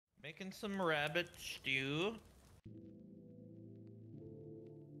Making some rabbit stew.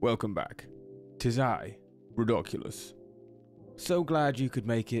 Welcome back. 'Tis I, Rudoculus. So glad you could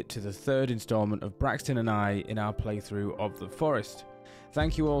make it to the third installment of Braxton and I in our playthrough of The Forest.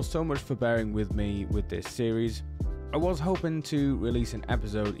 Thank you all so much for bearing with me with this series. I was hoping to release an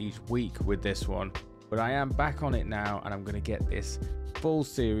episode each week with this one, but I am back on it now and I'm going to get this full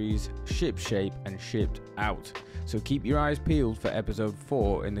series shipshape and shipped out. So keep your eyes peeled for episode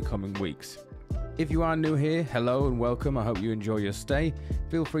 4 in the coming weeks. If you are new here, hello and welcome. I hope you enjoy your stay.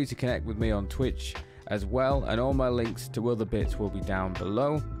 Feel free to connect with me on Twitch as well, and all my links to other bits will be down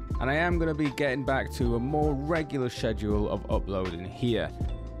below. And I am going to be getting back to a more regular schedule of uploading here.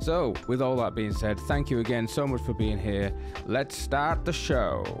 So, with all that being said, thank you again so much for being here. Let's start the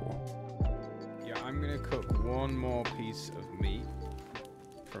show. Yeah, I'm going to cook one more piece of meat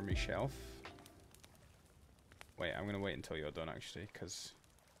from my shelf. Wait, I'm going to wait until you're done actually, because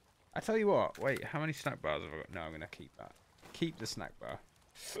I tell you what, wait, how many snack bars have I got? No, I'm going to keep that. Keep the snack bar.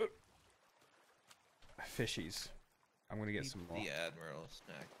 Fishies. I'm going to get some more. The Admiral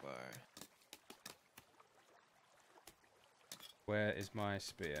snack bar. Where is my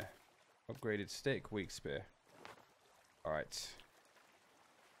spear? Upgraded stick, weak spear. Alright.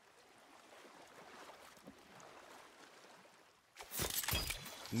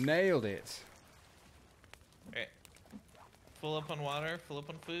 Nailed it. Alright. Full up on water, full up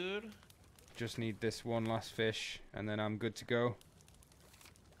on food. Just need this one last fish, and then I'm good to go.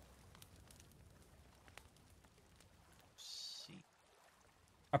 See.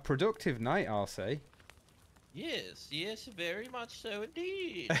 A productive night, I'll say. Yes, yes, very much so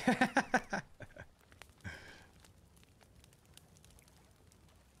indeed.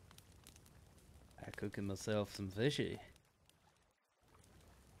 I'm cooking myself some fishy.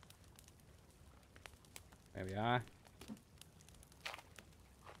 There we are.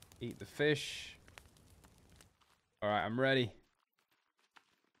 Eat the fish. Alright, I'm ready.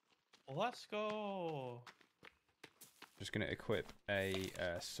 Let's go. Just gonna equip a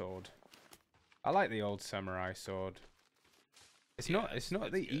sword. I like the old samurai sword. It's not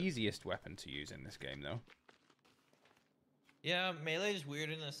the good. easiest weapon to use in this game though. Yeah, melee is weird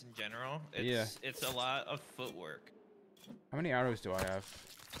in this in general. It's a lot of footwork. How many arrows do I have?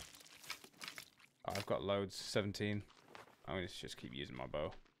 Oh, I've got loads. 17. I'm gonna just keep using my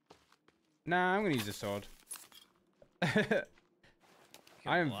bow. Nah, I'm gonna use the sword. You can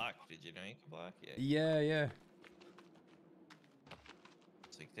I'm- block. Did you know you can block? Yeah. Yeah.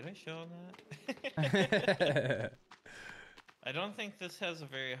 It's like, did I show him that? I don't think this has a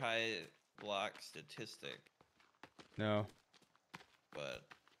very high block statistic, No. but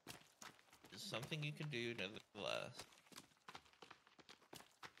it's something you can do nevertheless.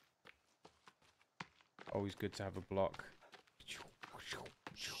 Always good to have a block.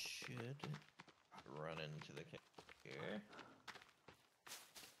 Should run into the here.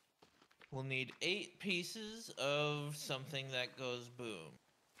 We'll need 8 pieces of something that goes boom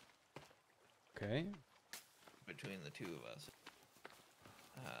Okay. between the two of us.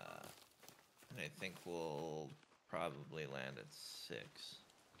 And I think we'll probably land at 6.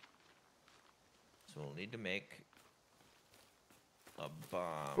 So we'll need to make a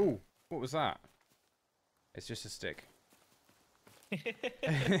bomb. Ooh, what was that? It's just a stick.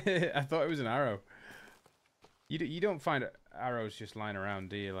 I thought it was an arrow. You don't find arrows just lying around,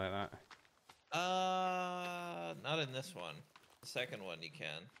 do you, like that? Not in this one. The second one you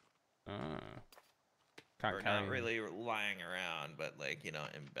can. Ah. Can't Or carry not them. really lying around, but like, you know,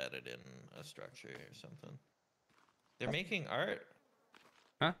 embedded in a structure or something. They're making art.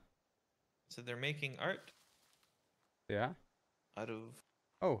 Huh? So they're making art Yeah. out of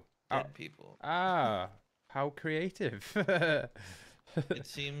Oh. dead people. Ah. How creative. It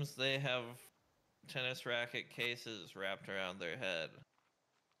seems they have tennis racket cases wrapped around their head.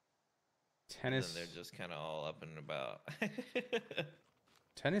 Tennis. And then they're just kind of all up and about.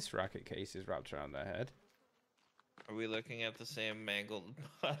 Tennis racket cases wrapped around their head. Are we looking at the same mangled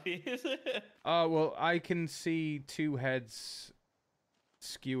bodies? Oh, well, I can see 2 heads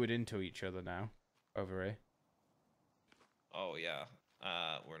skewered into each other now. Over here. Oh, yeah.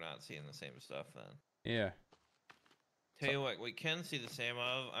 We're not seeing the same stuff then. Yeah. Tell you what, we can see the same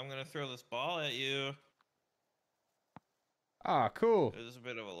of. I'm gonna throw this ball at you. Ah, cool. It was a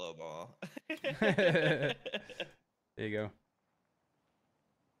bit of a low ball. There you go.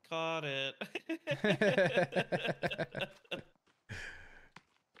 Caught it.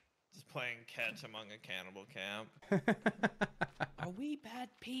 Just playing catch among a cannibal camp. Are we bad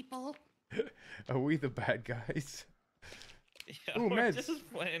people? Are we the bad guys? Yeah, Ooh, we're meds.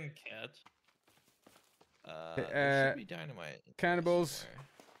 just playing catch. There should be dynamite. Cannibals. somewhere.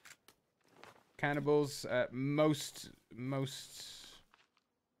 cannibals. Most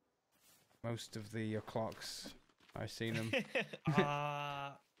of the clocks, I've seen them.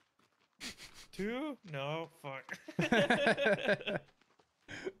 2? No, fuck.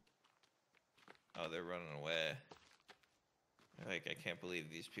 Oh, they're running away. Like, I can't believe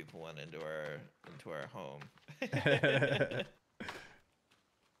these people went into our home.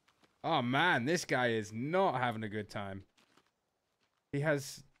 Oh man, this guy is not having a good time. He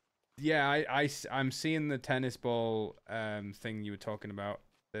has, yeah, I'm seeing the tennis ball thing you were talking about.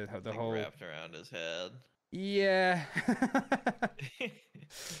 The Like whole wrapped around his head. Yeah.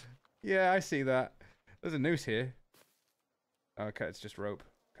 Yeah, I see that. There's a noose here. Okay, it's just rope.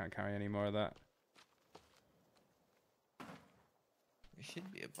 Can't carry any more of that. There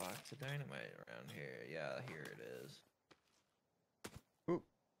should be a box of dynamite around here. Yeah, here it is. Oop.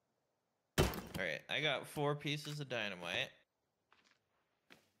 Alright, I got 4 pieces of dynamite.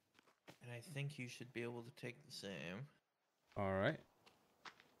 And I think you should be able to take the same. Alright.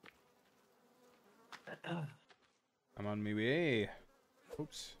 I'm on my way.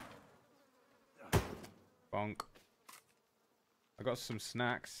 Oops. Bonk. I got some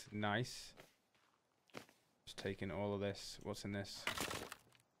snacks. Nice. Just taking all of this. What's in this?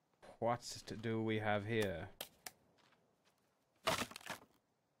 What do we have here?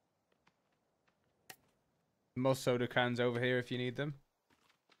 More soda cans over here if you need them.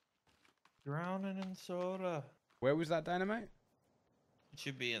 Drowning in soda. Where was that dynamite? It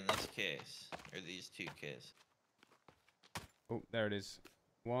should be in this case. Or these 2 cases. Oh, there it is.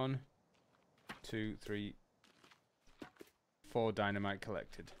 1, 2, 3, 4 dynamite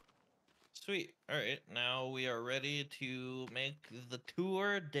collected. Sweet. Alright, now we are ready to make the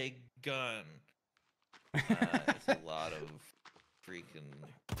tour de gun. It's a lot of freaking...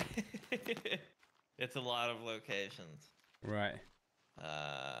 It's a lot of locations. Right.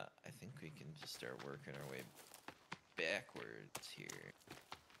 I think we can just start working our way backwards here.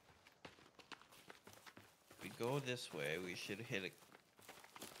 If we go this way, we should hit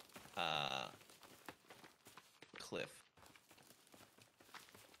a cliff.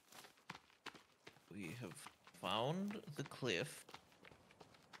 We have found the cliff.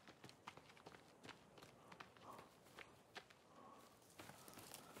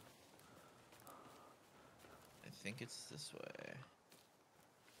 I think it's this way.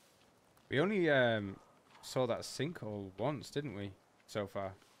 We only saw that sinkhole once, didn't we? So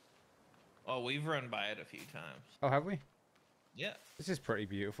far. Oh, we've run by it a few times. Oh, have we? Yeah. This is pretty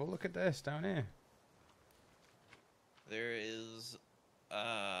beautiful. Look at this down here. There is,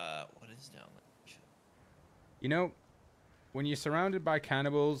 what is down there? You know, when you're surrounded by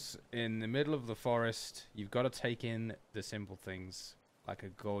cannibals in the middle of the forest, you've got to take in the simple things, like a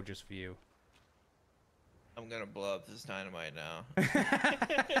gorgeous view. I'm gonna blow up this dynamite now.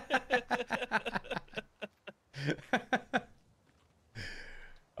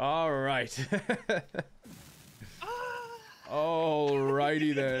 All right.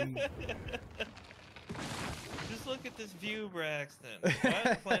 Alrighty then. Just look at this view, Braxton.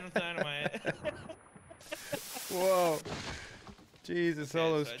 What? Playing with dynamite. Whoa. Jesus, Okay,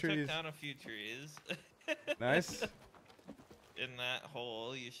 all those so trees. I took down a few trees. Nice. In that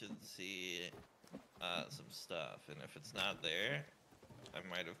hole, you should see some stuff, and if it's not there, I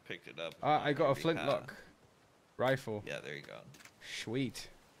might have picked it up. I got a flintlock rifle. Yeah, there you go. Sweet.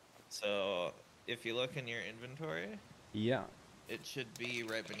 So, if you look in your inventory, Yeah. it should be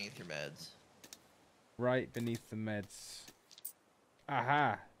right beneath your meds. Right beneath the meds.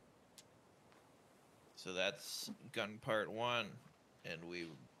 Aha. So that's gun part 1, and we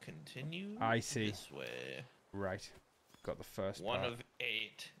continue I see. this way. Right. Got the first One part. of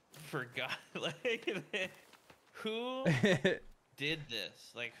 8. Forgot. Like, who did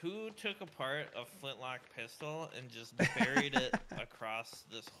this? Like, who took apart a flintlock pistol and just buried it across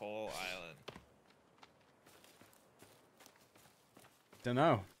this whole island?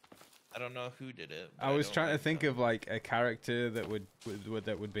 Dunno. I don't know who did it. I was trying to think of like a character that would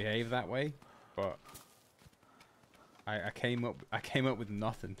behave that way, but I came up with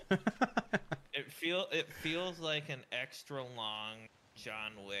nothing. It feels like an extra long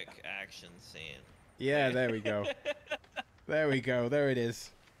John Wick action scene. Yeah, there we go. There we go. There it is.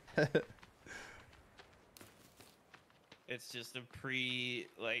 It's just a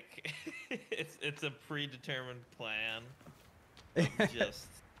it's a predetermined plan of just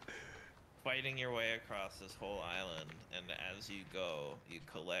fighting your way across this whole island, and as you go, you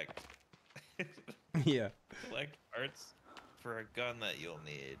collect Yeah. collect parts for a gun that you'll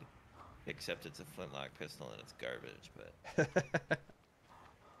need. Except it's a flintlock pistol and it's garbage, but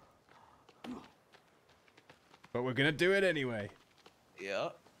But we're gonna do it anyway. yeah.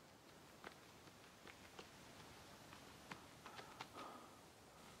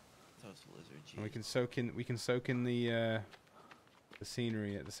 lizard. And Jeez. we can soak in the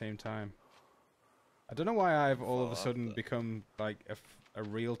scenery at the same time. I don't know why I've all of a sudden become like a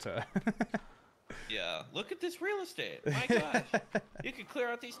realtor. Yeah, look at this real estate. My gosh. You could clear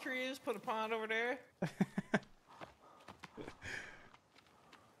out these trees, put a pond over there.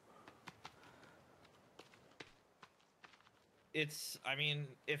 I mean,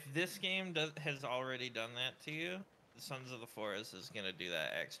 if this game has already done that to you, the Sons of the Forest is gonna do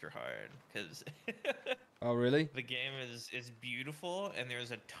that extra hard, because Oh, really? the game is beautiful, and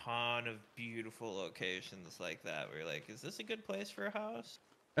there's a ton of beautiful locations like that where you're like, is this a good place for a house?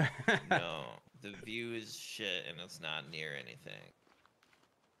 No, the view is shit, and it's not near anything.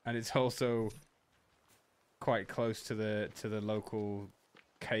 And it's also quite close to the local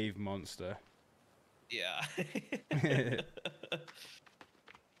cave monster. Yeah.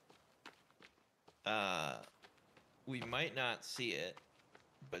 We might not see it,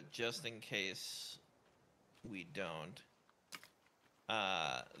 but just in case we don't,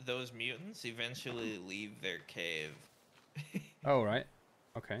 those mutants eventually leave their cave. Oh, right.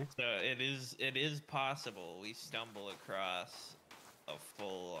 Okay. So it is possible we stumble across a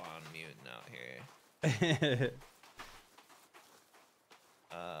full-on mutant out here.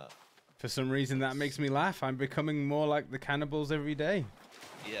 For some reason, that makes me laugh. I'm becoming more like the cannibals every day.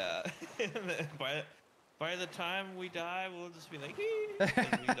 Yeah. By the time we die, we'll just be like,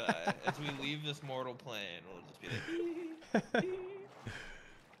 as we die. As we leave this mortal plane, we'll just be like,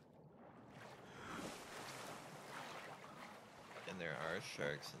 And there are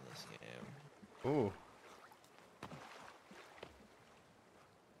sharks in this game. Ooh.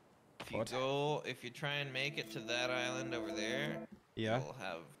 If you try and make it to that island over there, yeah, you'll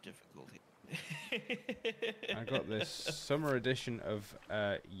have difficulty. I got this summer edition of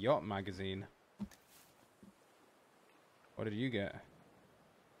Yacht magazine. What did you get?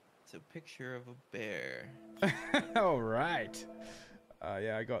 It's a picture of a bear. All right.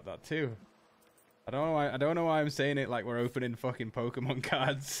 Yeah, I got that too. I don't know why I'm saying it like we're opening fucking Pokemon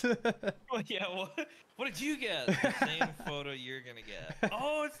cards. Oh yeah, what did you get? The same photo you're gonna get.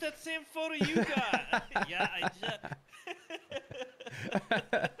 Oh, it's that same photo you got. Yeah, I just.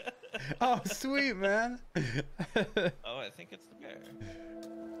 Oh, sweet, man. Oh, I think it's the bear.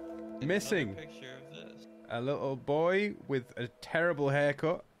 Missing. Picture of this. A little boy with a terrible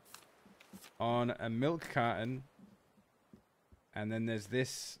haircut on a milk carton, and then there's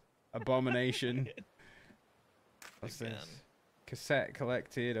this abomination. What's this? Cassette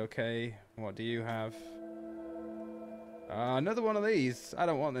collected. Okay, what do you have? Another one of these. I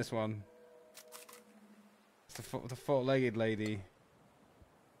don't want this one. It's the four-legged lady.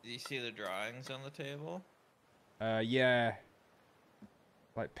 Do you see the drawings on the table? Yeah.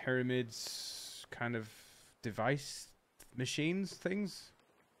 Like pyramids, kind of device machines things.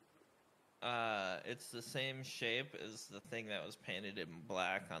 It's the same shape as the thing that was painted in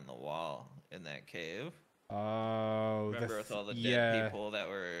black on the wall in that cave. Oh, remember with all the dead people that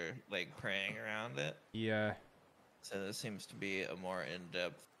were like praying around it? Yeah. So this seems to be a more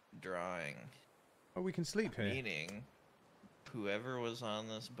in-depth drawing. Oh, we can sleep here. Meaning, whoever was on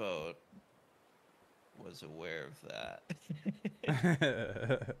this boat was aware of that.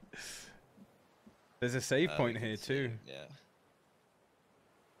 There's a save point here too. Yeah.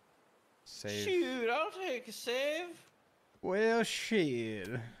 Save. Shoot, I'll take a save. Well, shit.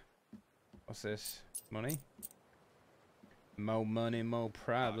 What's this? Money? More money, more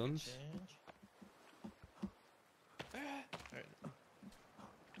problems. Right.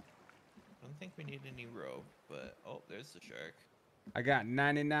 Don't think we need any rope, but oh, there's the shark. I got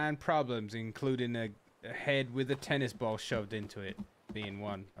 99 problems, including a head with a tennis ball shoved into it, being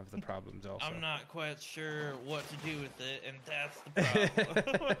one of the problems also. I'm not quite sure what to do with it, and that's the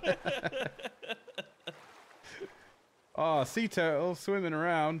problem. Oh, sea turtle swimming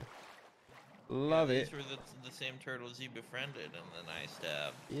around. Love it. These were the same turtles you befriended, and then I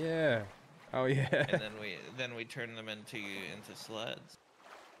stabbed. Yeah. Oh yeah. And then we turned them into sleds.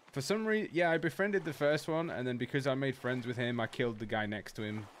 For some reason, yeah, I befriended the first one, and then because I made friends with him, I killed the guy next to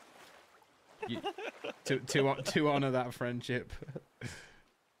him. To honor that friendship.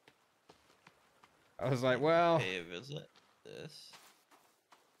 I was like, well, Pay a visit. This.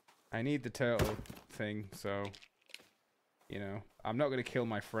 I need the turtle thing, so you know, I'm not gonna kill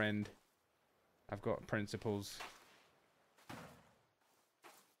my friend. I've got principles.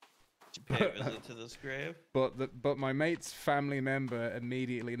 Did you pay a visit to this grave? But my mate's family member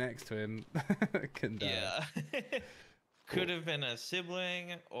immediately next to him can die. Yeah. Could have been a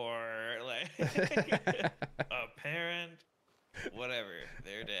sibling or like a parent, whatever.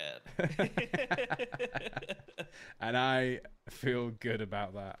 They're dead. And I feel good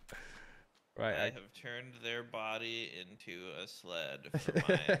about that. Right. I have turned their body into a sled for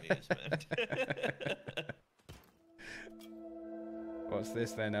my amusement. What's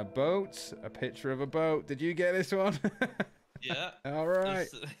this then? A boat? A picture of a boat. Did you get this one? Yeah. All right.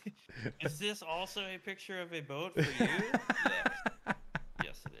 Is this also a picture of a boat for you? Yes.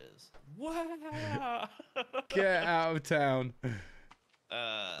 Yes, it is. Wow. Get out of town. So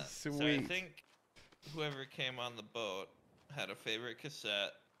I Sweet. think whoever came on the boat had a favorite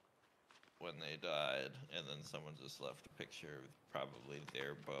cassette when they died, and then someone just left a picture of probably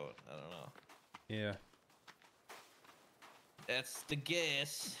their boat. I don't know. Yeah. That's the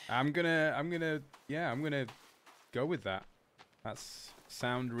guess. I'm gonna go with that. That's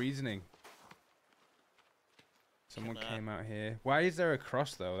sound reasoning. Someone came out here. Why is there a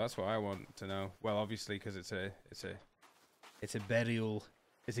cross though? That's what I want to know. Well, obviously because it's a burial,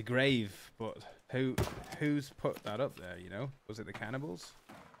 it's a grave. But who's put that up there? You know, was it the cannibals?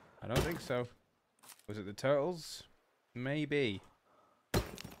 I don't think so. Was it the turtles? Maybe.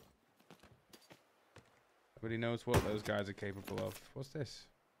 Nobody knows what those guys are capable of. What's this?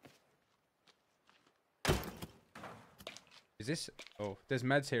 Is this? Oh, there's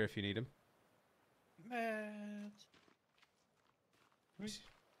meds here if you need them. Meds.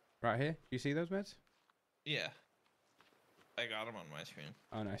 Right here. You see those meds? Yeah. I got them on my screen.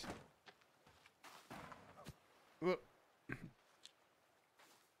 Oh, nice. Whoa.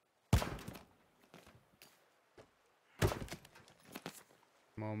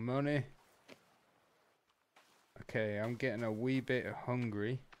 More money. Okay, I'm getting a wee bit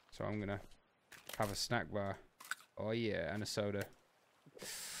hungry, so I'm gonna have a snack bar. Oh yeah, and a soda.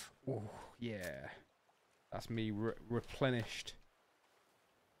 Oh yeah, that's me replenished.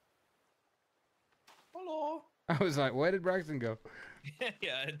 Hello. I was like, where did Braxton go?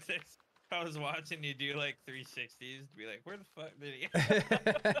 Yeah, I was watching you do like 360s to be like, where the fuck did he?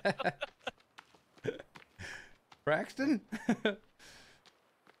 Braxton?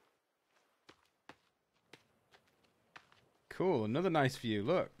 Cool, another nice view.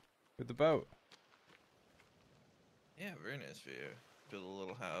 Look, with the boat. Yeah, very nice view. Build a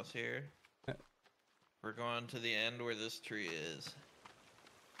little house here. We're going to the end where this tree is.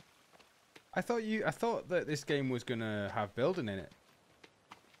 I thought that this game was gonna have building in it.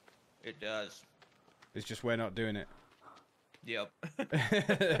 It does. It's just we're not doing it. Yep.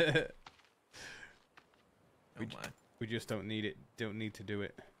 We just don't need it. Don't need to do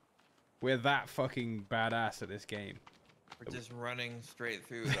it. We're that fucking badass at this game. We're just running straight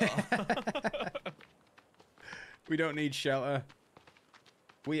through it all. We don't need shelter.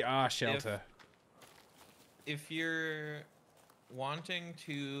 We are shelter. If you're wanting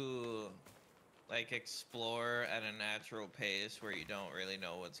to like explore at a natural pace where you don't really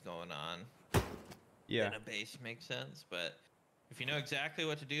know what's going on, yeah, then a base makes sense. But if you know exactly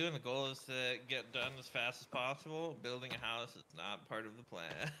what to do and the goal is to get done as fast as possible, building a house is not part of the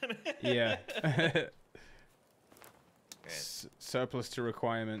plan. Yeah. Okay. Surplus to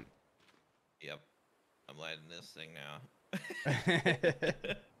requirement. Yep. I'm lighting this thing now.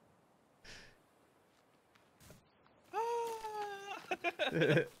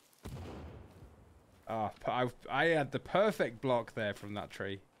 Oh, I had the perfect block there from that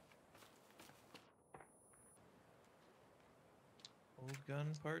tree. Old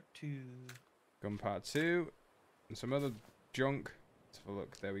gun part 2. Gun part 2. And some other junk. Let's have a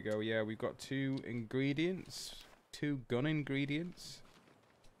look. There we go. Yeah, we've got 2 ingredients. 2 gun ingredients.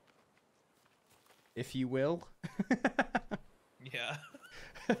 If you will. Yeah.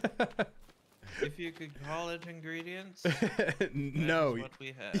 If you could call it ingredients. No, what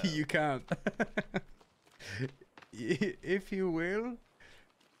we have. you can't. If you will.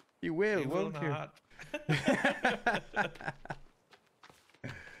 You will, won't you? Not.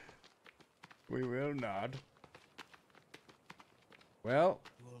 We will not. Well,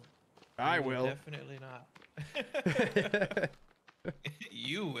 I will. Definitely not.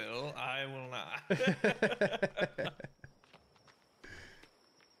 You will. I will not.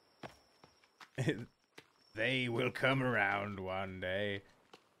 They will come around one day.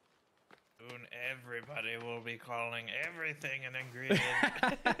 Soon everybody will be calling everything an ingredient.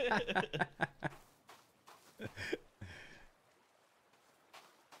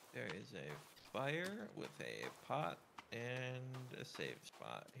 There is a fire with a pot and a safe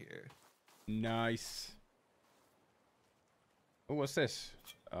spot here. Nice. Oh, what's this?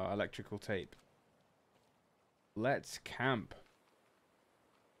 Electrical tape. Let's camp.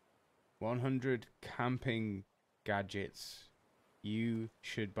 100 camping gadgets you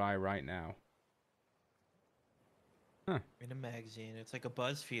should buy right now. Huh. In a magazine. It's like a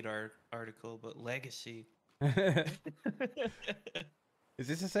BuzzFeed article, but legacy. Is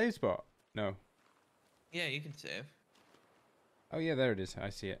this a save spot? No. Yeah, you can save. Oh yeah, there it is. I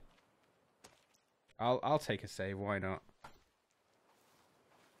see it. I'll take a save. Why not?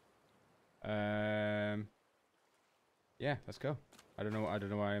 Yeah, let's go. I don't know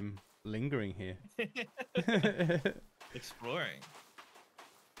why I'm lingering here. Exploring.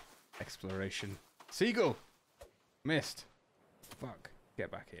 Exploration. Seagull! Missed. Fuck.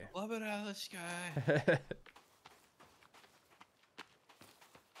 Get back here. Love it out of the sky.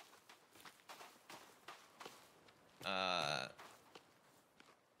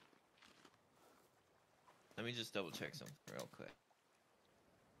 Let me just double check something real quick.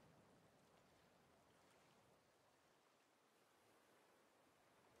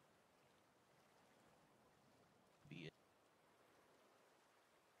 Be it.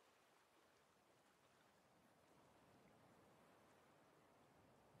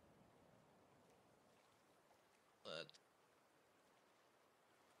 Let's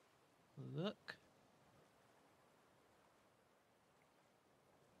look.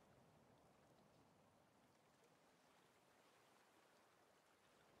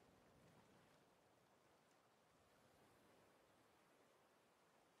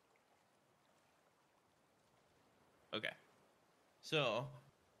 Okay. So,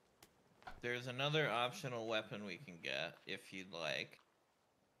 there's another optional weapon we can get if you'd like.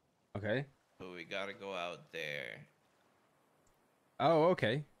 Okay. But we gotta go out there. Oh,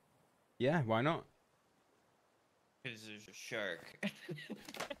 okay. Yeah, why not? Because there's a shark.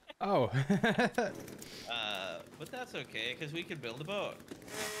 Oh. But that's okay, because we could build a boat.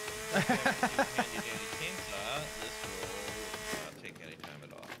 Handy dandy chainsaw. This will not take any time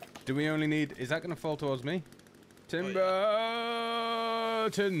at all. Do we only need... Is that going to fall towards me? Tim Oh,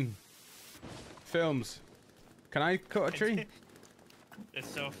 Burton. Films. Can I cut a tree? It's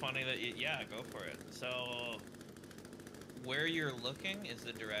so funny that you... Yeah, go for it. So, where you're looking is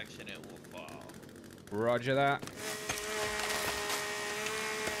the direction it will fall. Roger that.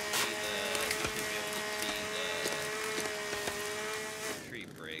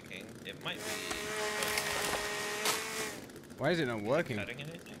 It might be. Why is it not working? Cutting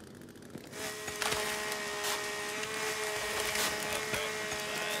anything?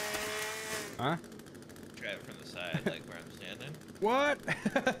 Huh? Try it from the side, like where I'm standing. What?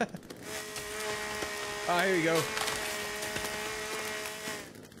 Oh, here we go.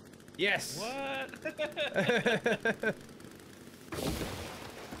 Yes. What?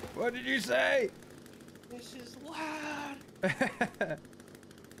 What did you say? This is loud.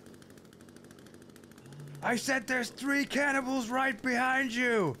 I said there's 3 cannibals right behind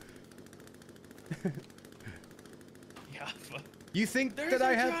you. Yeah. You think There's that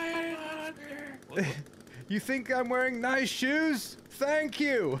I a have? giant monster. You think I'm wearing nice shoes? Thank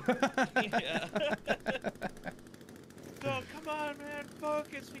you. Yeah. Oh, come on, man.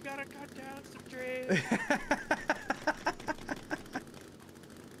 Focus. We gotta cut down some trees.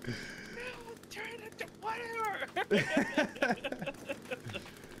 No, turn it to whatever.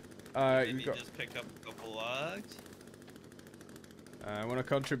 Did you just pick up a couple logs? I want to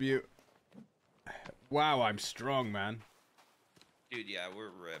contribute. Wow, I'm strong, man. Dude, yeah,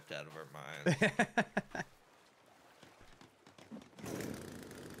 we're ripped out of our minds.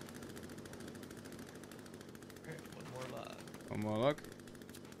 Alright, one more log. One more log.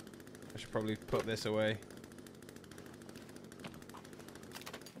 I should probably put this away.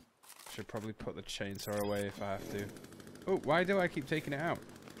 Should probably put the chainsaw away if I have to. Oh, why do I keep taking it out?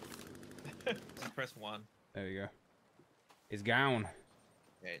 Just press 1. There we go. It's gone.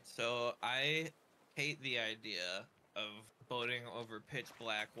 Okay, so I hate the idea of boating over pitch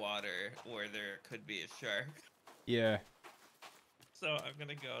black water where there could be a shark. Yeah. So I'm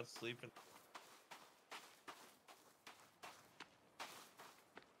gonna go and sleep in.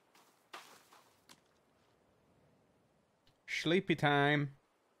 Sleepy time.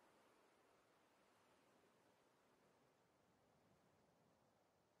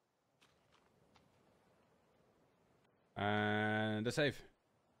 And a save.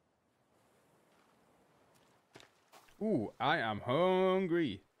 Ooh, I am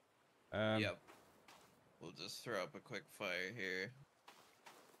hungry. Yep. We'll just throw up a quick fire here.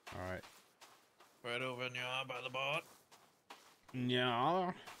 Alright. Right over there by the boat.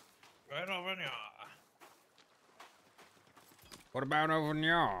 Yeah. Right over there. What about over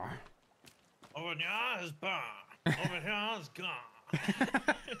there? Over there is bar. Over here is gone.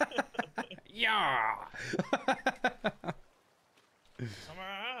 Yeah.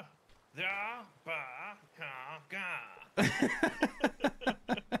 Somewhere there, bar, gone.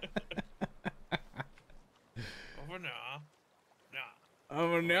 Over there. Yeah.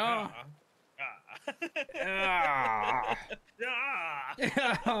 Over there. Ah. Ah!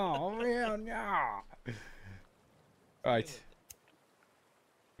 Oh man, yeah. Right.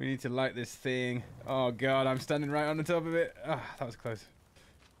 We need to light this thing. Oh god, I'm standing right on the top of it. Ah, that was close.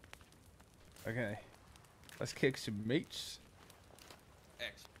 Okay. Let's kick some meats.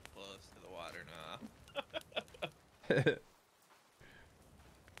 X close to the water now.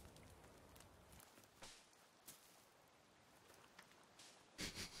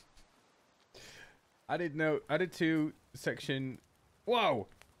 I did know. I did two section. Whoa!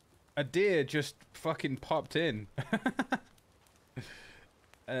 A deer just fucking popped in.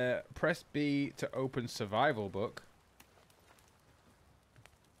 Press B to open survival book.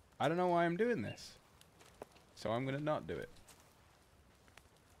 I don't know why I'm doing this. So I'm gonna not do it.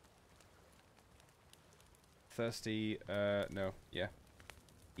 Thirsty, no, yeah.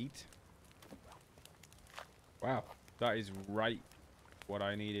 Eat. Wow, that is right what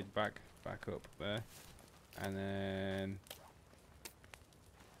I needed back up there. And then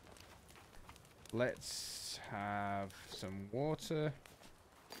let's have some water.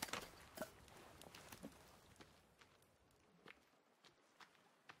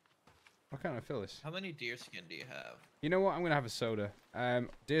 Why can't I fill this? How many deer skin do you have? You know what? I'm gonna have a soda.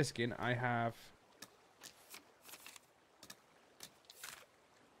 Deerskin, I have.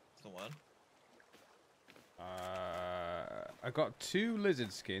 The one? I got 2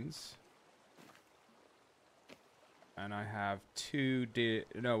 lizard skins. And I have 2 deer.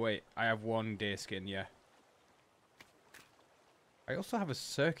 No, wait. I have 1 deer skin, yeah. I also have a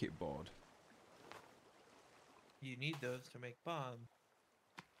circuit board. You need those to make bombs.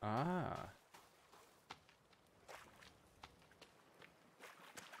 Ah.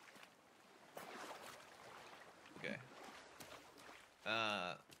 Okay.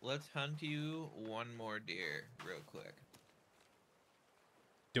 Let's hunt you one more deer real quick.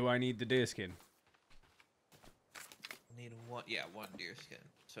 Do I need the deer skin? Need one, yeah, 1 deer skin.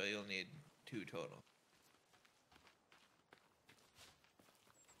 So you'll need 2 total.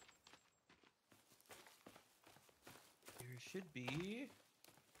 There should be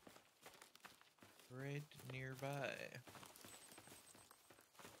right nearby.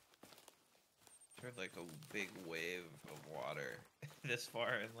 There's like a big wave of water this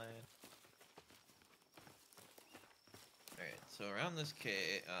far inland. Alright, so around this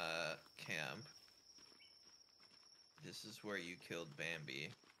camp, this is where you killed Bambi.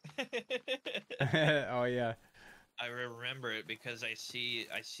 Oh yeah. I remember it because I see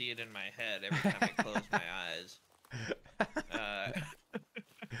it in my head every time I close my eyes.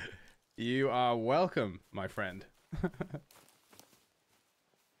 You are welcome, my friend.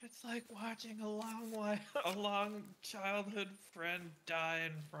 It's like watching a long childhood friend die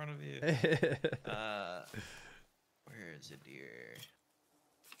in front of you. Where is a deer?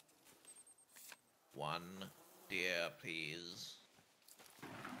 1 deer, please.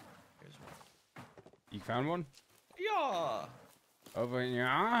 Here's 1. You found one? Yeah. Over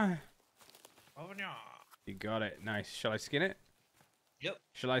here. Oh no. You got it. Nice. Shall I skin it? Yep.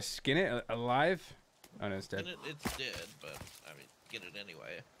 Shall I skin it alive? Oh no, it's dead. It's dead, but I mean, get it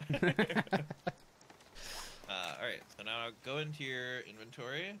anyway. Alright, so now go into your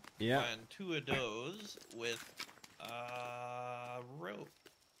inventory. Yeah. Find 2 of those with rope.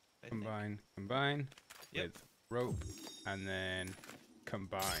 I think. Combine Yep. with rope, and then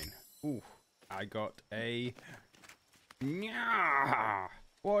combine. Ooh, I got a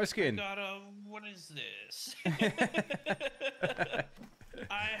water skin. What is this?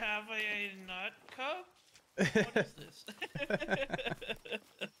 I have a nut cup? What is this?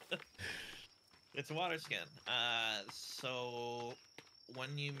 It's a water skin. So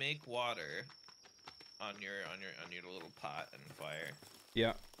when you make water on your little pot and fire,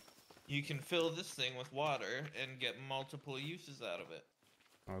 Yeah. you can fill this thing with water and get multiple uses out of it.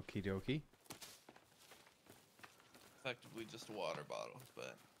 Okie dokie. Effectively just a water bottle,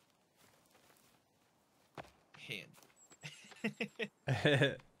 but hand.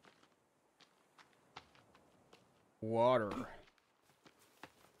 Water.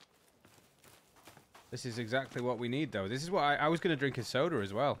 This is exactly what we need, though. This is what I was going to drink a soda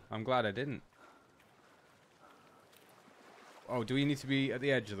as well. I'm glad I didn't. Oh, do we need to be at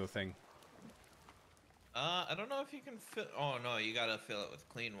the edge of the thing? I don't know if you can fill. Oh no, you gotta fill it with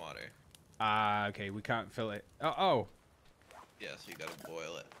clean water. Ah, okay. We can't fill it. Oh. Yeah, so you gotta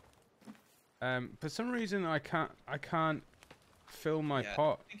boil it. For some reason I can't fill my Yeah,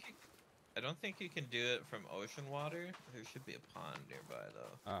 pot. I don't think you can do it from ocean water. There should be a pond nearby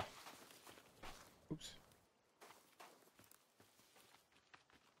though. Ah. Oops.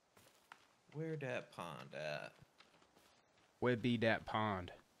 Where that pond at? Where be that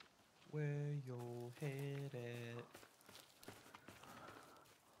pond? where you'll hit it.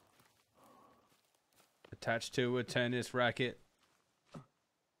 Attached to a tennis racket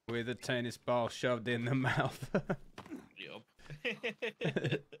with a tennis ball shoved in the mouth. Yup.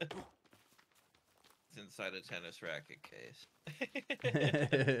 It's inside a tennis racket case.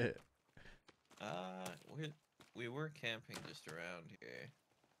 We were camping just around here.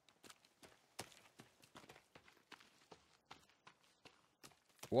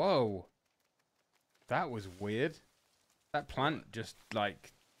 Whoa. That was weird. That plant just,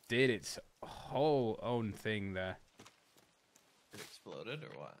 like, did its whole own thing there. It exploded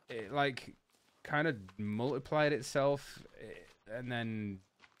or what? It, like, kind of multiplied itself and then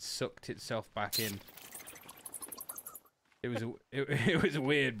sucked itself back in. It was it was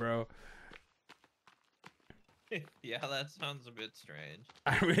weird, bro. Yeah, that sounds a bit strange.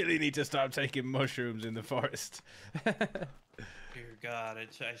 I really need to stop taking mushrooms in the forest. Dear God, I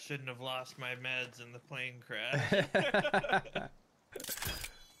shouldn't have lost my meds in the plane crash.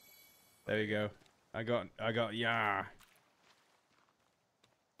 There we go. I got yeah.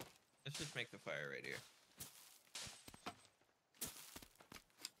 Let's just make the fire right here.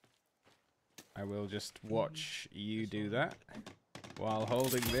 I will just watch you do that while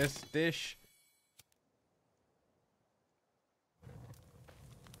holding this dish.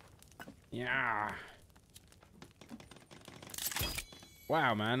 Yeah.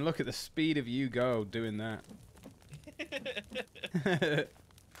 Wow, man, look at the speed of you go doing that.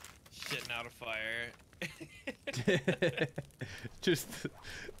 Shitting out a fire. Just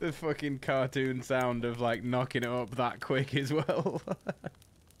the fucking cartoon sound of like knocking it up that quick as well.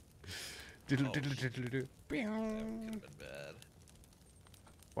 That could have been bad.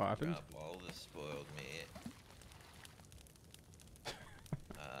 What happened? Drop all this spoiled meat.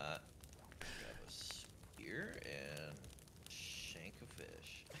 Grab a spear and shank a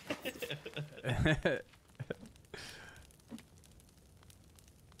fish.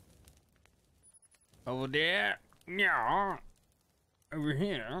 Over there, yeah. Over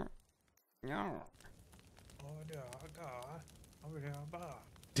here, yeah. Oh yeah, God. Over there, bah.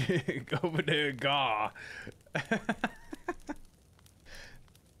 Over there, gaw.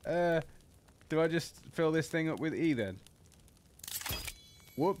 Do I just fill this thing up with E then?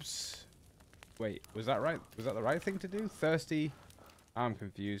 Whoops. Wait, was that right? Was that the right thing to do? Thirsty? I'm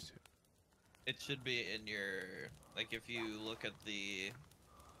confused. It should be in your, like, if you look at the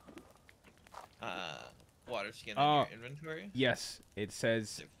water skin in your inventory. Yes, it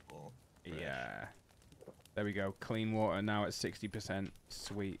says. They're full. Yeah. There we go. Clean water now at 60%.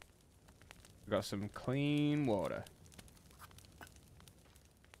 Sweet. We've got some clean water.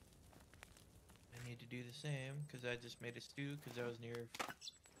 I need to do the same because I just made a stew because I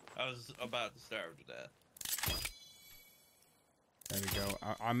was about to starve to death. There we go.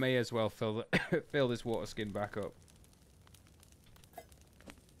 I may as well fill the fill this water skin back up.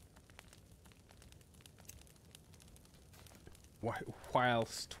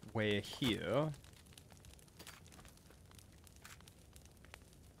 Whilst we're here.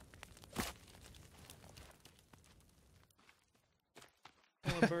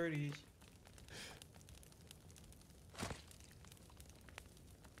 Hello, birdies.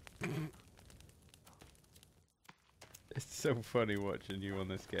 It's so funny watching you on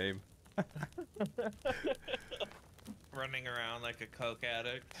this game. Running around like a coke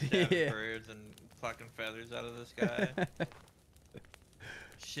addict, stabbing Yeah. birds and plucking feathers out of the sky.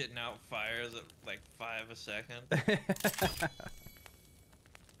 Shitting out fires at like 5 a second.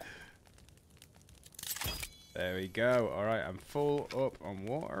 There we go. Alright, I'm full up on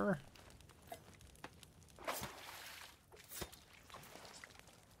water.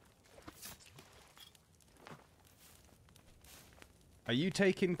 Are you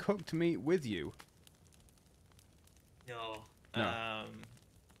taking cooked meat with you? No. No.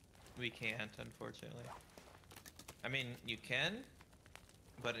 We can't, unfortunately. I mean, you can,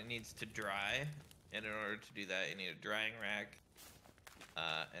 but it needs to dry. And in order to do that, you need a drying rack.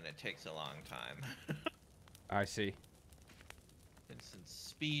 And it takes a long time. I see. And since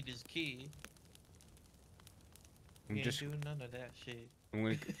speed is key, I'm you just ain't doing none of that shit.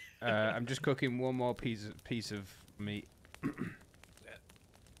 I'm just cooking one more piece of meat. Look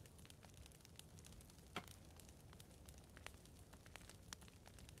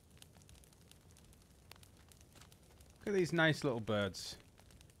at these nice little birds.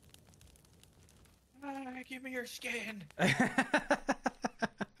 Give me your skin.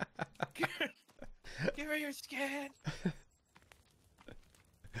 Give me your skin.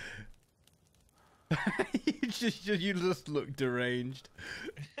 you just look deranged.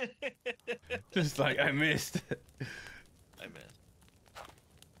 Just like I missed. I missed.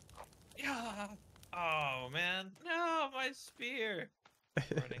 Oh man, no, my spear!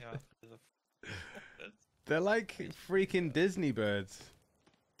 Running off to the. They're like freaking Disney birds.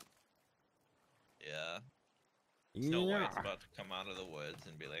 Yeah. Snow White's about to come out of the woods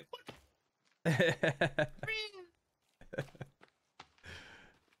and be like, "What?"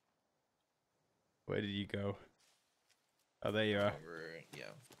 Where did you go? Oh, there you are.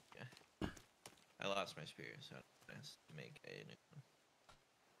 Yeah. I lost my spear, so I have to make a new one.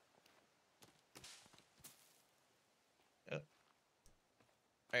 Yep.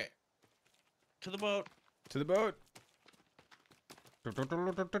 Alright. To the boat. To the boat.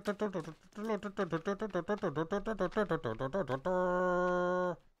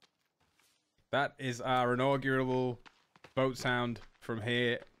 That is our inaugural boat sound from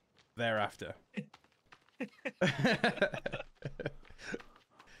here thereafter.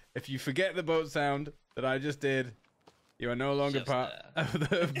 If you forget the boat sound that I just did, you are no longer part of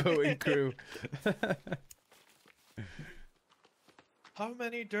the boating crew. How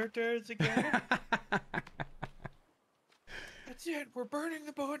many dirters again? That's it. We're burning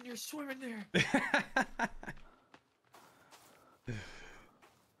the boat and you're swimming there.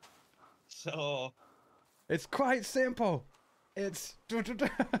 So... It's quite simple. It's...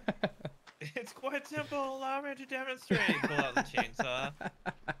 It's quite simple. Allow me to demonstrate. Pull out the chainsaw.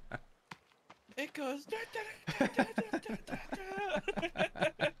 It goes...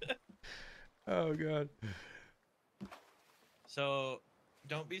 Oh, God. So,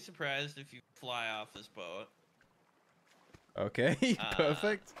 don't be surprised if you fly off this boat. Okay,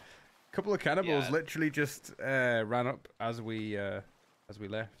 perfect. A couple of cannibals literally just ran up as we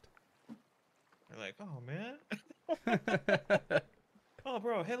left. They're like, oh man. Oh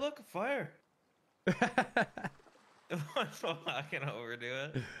bro, hey look, a fire. I'm walking over to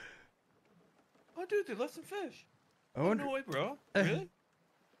it. Oh dude, they left some fish. Oh no way, bro. Really?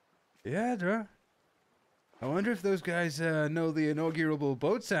 Yeah, bro. I wonder if those guys know the inaugural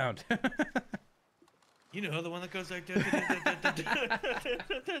boat sound. You know, the one that goes like...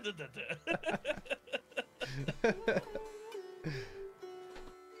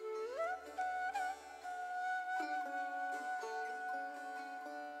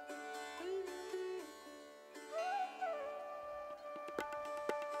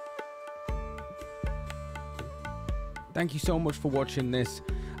 Thank you so much for watching this.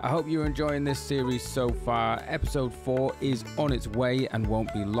 I hope you're enjoying this series so far. Episode 4 is on its way and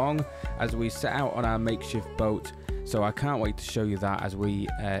won't be long as we set out on our makeshift boat. So I can't wait to show you that as we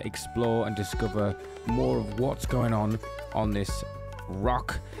explore and discover more of what's going on this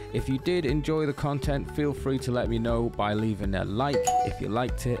rock. If you did enjoy the content, feel free to let me know by leaving a like if you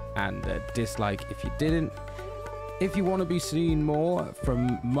liked it and a dislike if you didn't. If you want to be seeing more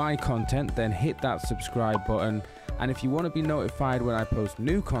from my content, then hit that subscribe button. And if you want to be notified when I post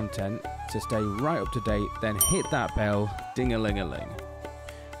new content to stay right up to date, then hit that bell, ding-a-ling-a-ling.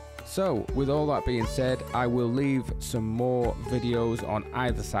 So, with all that being said, I will leave some more videos on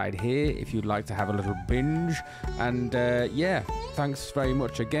either side here if you'd like to have a little binge. And yeah, thanks very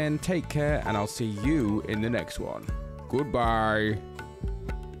much again, take care, and I'll see you in the next one. Goodbye.